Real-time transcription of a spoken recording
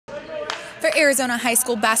For Arizona high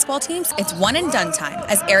school basketball teams, it's one-and-done time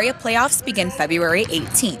as area playoffs begin February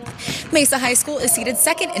 18th. Mesa High School is seated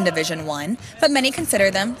second in Division I, but many consider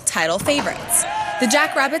them title favorites. The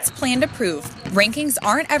Jackrabbits plan to prove rankings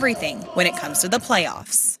aren't everything when it comes to the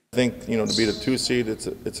playoffs. I think, to be the 2 seed,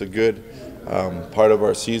 it's a good part of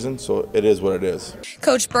our season, so it is what it is.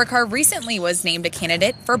 Coach Burkhart recently was named a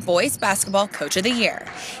candidate for Boys Basketball Coach of the Year.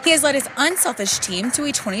 He has led his unselfish team to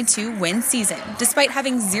a 22-win season, despite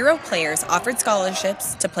having 0 players offered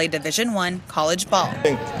scholarships to play Division I college ball. I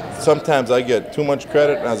think sometimes I get too much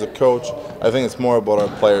credit, and as a coach, I think it's more about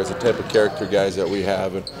our players, the type of character guys that we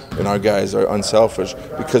have, and our guys are unselfish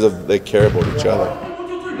because they care about each other.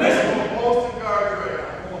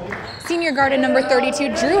 Senior guard at number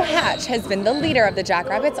 32, Drew Hatch, has been the leader of the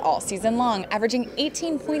Jackrabbits all season long, averaging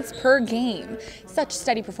 18 points per game. Such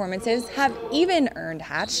steady performances have even earned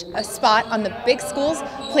Hatch a spot on the Big School's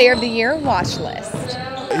Player of the Year watch list.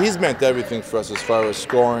 He's meant everything for us as far as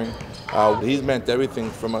scoring. He's meant everything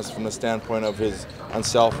from us from the standpoint of his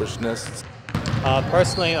unselfishness.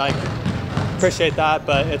 Personally, I appreciate that,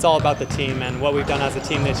 but it's all about the team and what we've done as a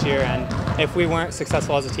team this year. And if we weren't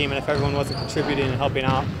successful as a team and if everyone wasn't contributing and helping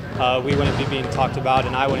out, we wouldn't be being talked about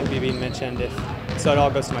and I wouldn't be being mentioned. So it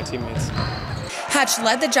all goes to my teammates. Hatch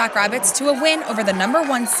led the Jackrabbits to a win over the number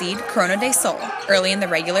 1 seed Corona del Sol early in the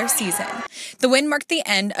regular season. The win marked the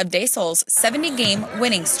end of Del Sol's 70-game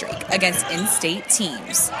winning streak against in-state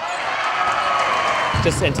teams.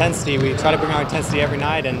 Just intensity. We try to bring our intensity every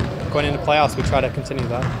night, and going into playoffs, we try to continue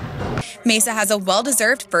that. Mesa has a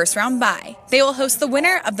well-deserved first-round bye. They will host the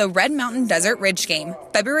winner of the Red Mountain Desert Ridge game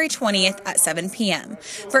February 20th at 7 p.m.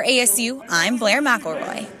 For ASU, I'm Blair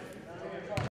McElroy.